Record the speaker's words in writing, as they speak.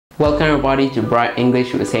Welcome everybody to Bright English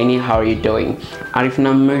with Saini. How are you doing? Arif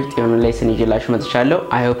number lesson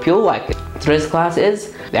I hope you'll like it. Today's class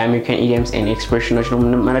is the American idioms and expressions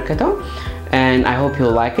and I hope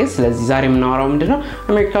you'll like it. ስለዚህ ዛሬ የምናወራው ምንድነው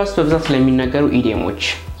አሜሪካ ውስጥ በብዛት ስለሚነገሩ ኢዲየሞች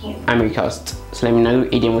አሜሪካ ውስጥ ስለሚነገሩ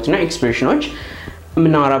ኢዲየሞች እና ኤክስፕሬሽኖች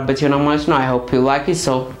የምናወራበት ይሆናል ማለት ነው. I hope you like it,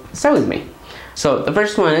 so stay with me. So the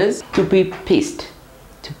first one is to be pissed.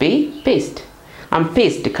 To be pissed. I'm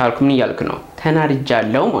pissed ካልኩ ምን እያልኩ ነው?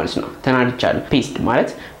 ተናድጃለሁ ማለት ነው. ተናድጃለሁ. pissed ማለት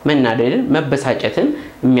መናደድን መበሳጨትን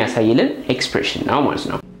የሚያሳይልን ኤክስፕሬሽን ነው ማለት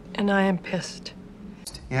ነው. And I am pissed.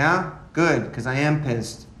 Yeah, good, because I am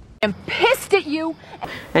pissed. I'm pissed at you.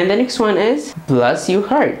 And the next one is bless you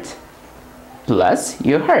hurt. Bless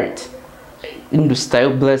you hurt. እንደስታዩ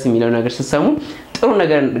bless የሚለው ነገር ሲሰሙ ጥሩ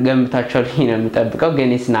ነገር ገምታችኋል ይሄን የምጠብቀው ግን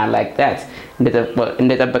it's not like that.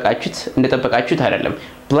 እንደጠበቃችሁት አይደለም.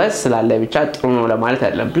 bless ስላለ ብቻ ጥሩ ነው ለማለት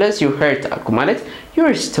አይደለም. bless you hurt አልኩ ማለት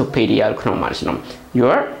you're stupid ያልኩ ነው ማለት ነው.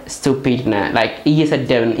 you're stupid like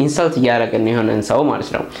እየሰደብን insult እያደረግን የሆነን ሰው ማለት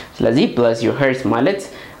ነው. ስለዚህ bless you hurt ማለት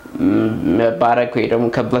ባረክ ወይ ደግሞ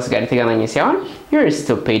ከብለስ ጋር የተገናኘ ሲሆን you're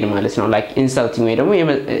stupid ማለት ነው. like insulting ወይ ደግሞ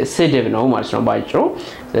ስድብ ነው ማለት ነው ባጭሩ.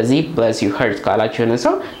 ስለዚህ bless you hurt ካላችሁ የሆነ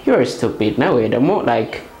ሰው you're stupid ነው ወይ ደግሞ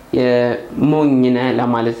like ሞኝነ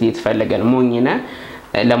ለማለት እየተፈለገ ነው. ሞኝነ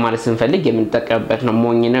ለማለት ስንፈልግ የምንጠቀምበት ነው.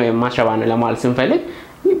 ሞኝነ ወይ ማሽራባ ነው ለማለት ስንፈልግ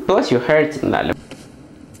bless you hurt እንላለን.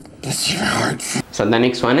 Bless your heart. So the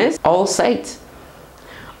next one is all set.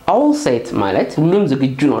 all set ማለት ሁሉም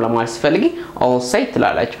ዝግጁ ነው ለማለት ስፈልጊ all set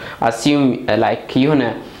ትላላችሁ. assume like የሆነ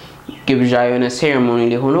ግብዣ የሆነ ሴሬሞኒ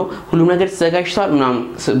ሊሆን ሁሉም ነገር ተዘጋጅቷል ምናምን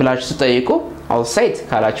ብላችሁ ስትጠይቁ all set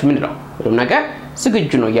ካላችሁ ምንድነው ሁሉም ነገር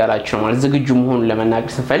ዝግጁ ነው ያላችሁ ነው ማለት ዝግጁ መሆኑን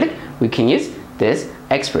ለመናገር ስንፈልግ we can use this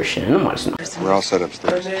expression ማለት ነው. We're all set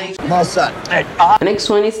upstairs. I'm all set. The next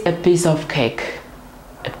one is a piece of cake.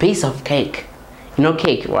 A piece of cake. You know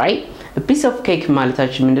cake, right? A piece of cake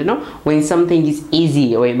ማለታችን ምንድነው? when something is easy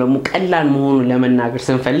ወይ ደግሞ ቀላል መሆኑን ለመናገር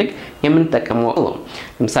ስንፈልግ የምንጠቀመው ነው.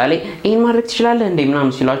 ለምሳሌ ይሄን ማድረግ ትችላለህ እንዴ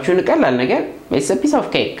ምናምን ሲሏችሁ ቀላል ነገር it's a piece of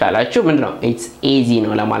cake ካላችሁ ምንድነው it's easy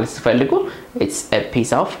ነው ለማለት ስፈልጉ it's a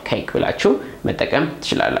piece of cake ብላችሁ መጠቀም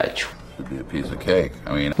ትችላላችሁ. Be a piece of cake.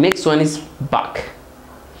 I mean, next one is buck.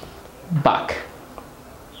 Buck.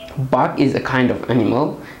 Buck is a kind of animal.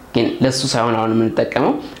 ግን ለሱ ሳይሆን አሁን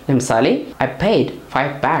የምንጠቀመው ለምሳሌ I paid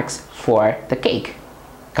 $5 for the cake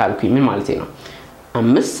ካልኩኝ ምን ማለት ነው?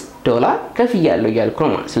 $5 ከፍያለሁ እያልኩ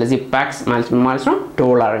ነው ማለት። ስለዚህ bucks ማለት ምን ማለት ነው?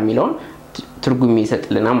 ዶላር የሚለውን ትርጉም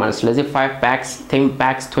ይሰጥልናል ማለት። ስለዚህ $5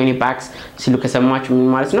 $10 $20 ሲሉ ከሰማችሁ ምን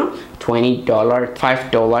ማለት ነው? $20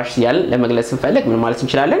 $5 ያለን ለመግለጽ ስንፈልግ ምን ማለት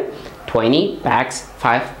እንችላለን? $20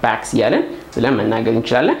 $5 ያለን ብለን መናገር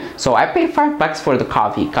እንችላለን. So I paid $5 for the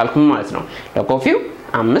coffee ካልኩ ምን ማለት ነው? ለኮፊው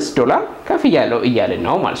 $5 ከፍያለሁ እያልን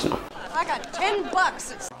ነው ማለት ነው. I got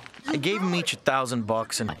 $10. I gave them each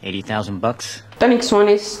 $1,000 and $80,000. The next one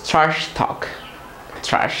is trash talk.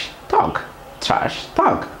 Trash talk. Trash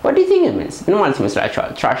talk. What do you think it means? ምን ማለት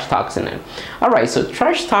ይመስላችኋል? trash talk ስንል. Alright, so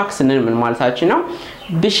trash talk ስንል ምን ማለታችን ነው?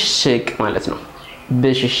 ብሽሽቅ ማለት ነው.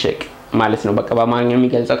 ብሽሽቅ ማለት ነው። በቃ በአማርኛ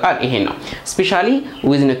የሚገልጸው ቃል ይሄ ነው. especially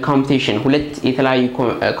within a competition ሁለት የተለያዩ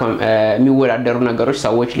የሚወዳደሩ ነገሮች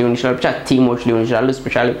ሰዎች ሊሆን ይችላል ብቻ ቲሞች ሊሆን ይችላሉ.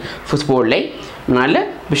 especially ፉትቦል ላይ ምን አለ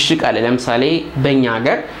ብሽቅ አለ. ለምሳሌ በእኛ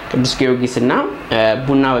ሀገር ቅዱስ ጊዮርጊስና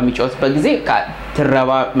ቡና በሚጫወቱበት ጊዜ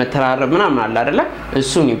ትረባ መተራረብ ምናምን አለ አይደለ?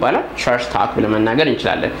 እሱን ይባላል trash talk ብለን መናገር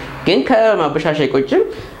እንችላለን. ግን ከማበሻሸቆችም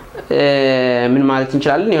ምን ማለት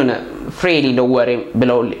እንችላለን? የሆነ ፍሬሊ ለወሬ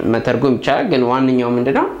ብለው መተርጎም ይቻላል. ግን ዋንኛው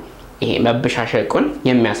ምንድነው? ይሄ መበሻሸቁን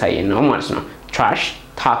የሚያሳየን ነው ማለት ነው. trash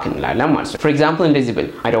talk እንላለን ማለት ነው. for example እንደዚህ ብል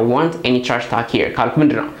I don't want any trash talk here ካልኩ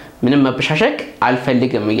ምንድነው? ምንም መበሻሸቅ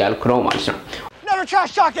አልፈልግም እያልኩ ነው ማለት ነው. Never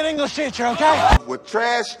trash talk an English teacher, okay? With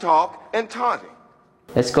trash talk and taunting.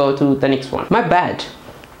 let's go to the next one. my bad.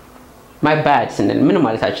 my bad ስንል ምን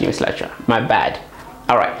ማለታችን ይመስላችኋል? my bad.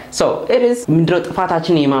 alright, so it is ምንድነው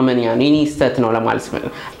ጥፋታችን የማመንያ ነው የኔ ስህተት ነው ለማለት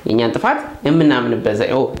ስንፈልግ የኛን ጥፋት የምናምንበት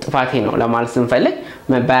ጥፋቴ ነው ለማለት ስንፈልግ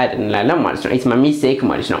my bad እንላለን ማለት ነው. it's my mistake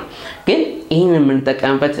ማለት ነው. ግን ይሄን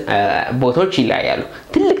የምንጠቀምበት ቦታዎች ይለያያሉ.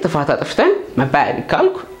 ትልቅ ጥፋት አጥፍተን my bad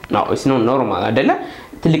ካልኩ ነው it's not normal አይደለ?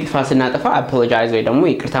 ትልቅ ጥፋት ስናጠፋ apologize ወይ ደግሞ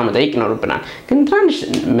ይቅርታ መጠየቅ ይኖርብናል. ግን ትናንሽ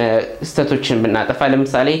ስህተቶችን ብናጠፋ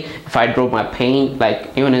ለምሳሌ if I drop my pen like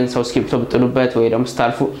የሆነን ሰው ስክሪፕቶ ብጥሉበት ወይ ደግሞ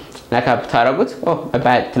ስታልፉ ለካፕ ታረጉት my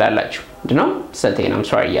bad ትላላችሁ ነው ሰቴን I'm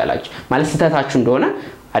sorry ያላችሁ ማለት ስህተታችሁ እንደሆነ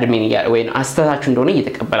አድሚን ወይ አስተታችሁ እንደሆነ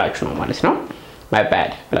እየተቀበላችሁ ነው ማለት ነው. my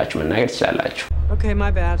bad ብላችሁ መናገር ትችላላችሁ. Okay,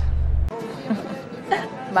 my bad.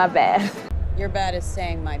 My bad. Your bad is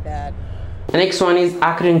saying my bad. The next one is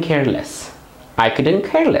I couldn't care less. I couldn't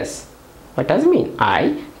care less. What does it mean? I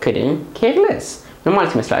couldn't care less. ምን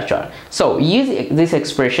ማለት ይመስላችኋል? So use this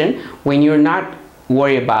expression when you're not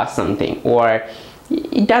worried about something or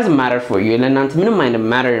it doesn't matter for you. ለእናንተ ምንም አይነት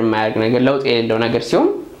matter የማያደርግ ነገር ለውጥ የሌለው ነገር ሲሆን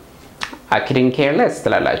I couldn't care less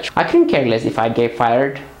ትላላችሁ። I couldn't care less if I get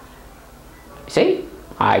fired. Say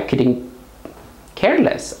I couldn't care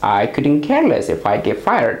less. I couldn't care less if I get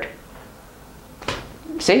fired.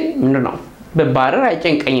 Say ምንድን ነው? በባረር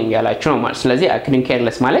አይጨንቀኝም ያላችሁ ነው ማለት። ስለዚህ I couldn't care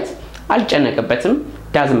less ማለት አልጨነቀበትም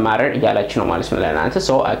doesn't matter ያላችሁ ነው ማለት ነው ለእናንተ።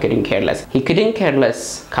 So I couldn't care less. He couldn't care less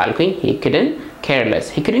ካልኩኝ he couldn't care less.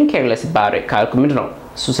 He couldn't care less about it ካልኩ ምንድን ነው?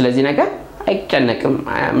 እሱ ስለዚህ ነገር አይጨነቅም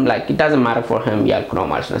like it doesn't matter for him ያልኩ ነው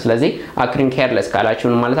ማለት ነው። ስለዚህ I couldn't care less ካላችሁ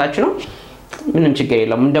ምን ማለታችሁ ነው? ምንም ችግር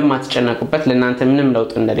የለውም እንደማትጨነቁበት ለእናንተ ምንም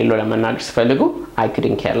ለውጥ እንደሌለው ለመናገር ሲፈልጉ I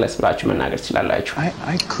couldn't care less ብላችሁ መናገር ትችላላችሁ።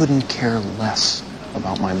 I couldn't care less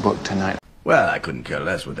about my book tonight. Well, I couldn't care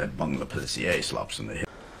less with that bungler policier slops in the hill.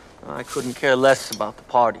 I couldn't care less about the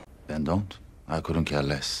party. Then don't. I couldn't care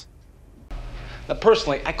less. Now,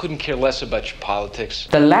 personally, I couldn't care less about your politics.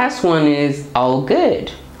 The last one is all good.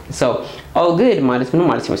 So all good ማለት ምን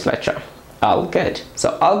ማለት ይመስላችኋል? All good. So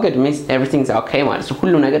all good means everything's okay ማለት ነው።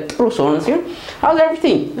 ሁሉ ነገር ጥሩ ስለሆነ ሲሆን how's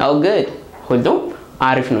everything? All good. ሁሉም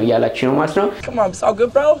አሪፍ ነው እያላችሁ ነው ማለት ነው። Come on, it's all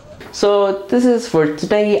good, bro. So this is for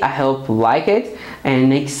today. I hope you like it. And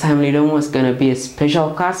next time it's gonna be a special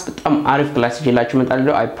class. በጣም አሪፍ ክላስ ይዤላችሁ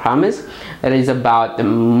እመጣለሁ. I promise. It is about the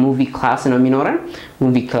movie class ነው የሚኖረን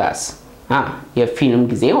movie class. የፊልም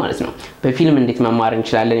ጊዜ ማለት ነው። በፊልም እንዴት መማር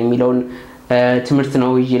እንችላለን የሚለውን ትምህርት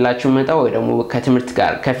ነው ይዤላችሁ መጣው ወይ ደግሞ ከትምህርት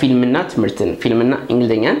ጋር ከፊልምና ትምህርትን ፊልምና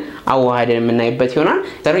እንግሊዘኛን አዋሃደን የምናይበት ይሆናል።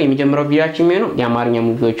 ዛሬ የመጀመሪያው ቪዲዮአችን የሚሆነው የአማርኛ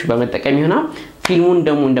ሙቪዎቹ በመጠቀም ይሆናል። ፊልሙን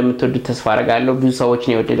ደግሞ እንደምትወዱት ተስፋ አደርጋለሁ። ብዙ ሰዎች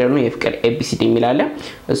ነው የወደደው ነው የፍቅር ኤቢሲዲ የሚላለ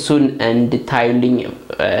እሱን እንድታዩልኝ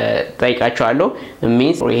ጠይቃችኋለሁ።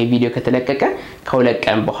 means ይሄ ቪዲዮ ከተለቀቀ ከሁለት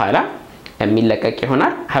ቀን በኋላ የሚለቀቅ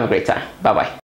ይሆናል። have a great time. Bye bye.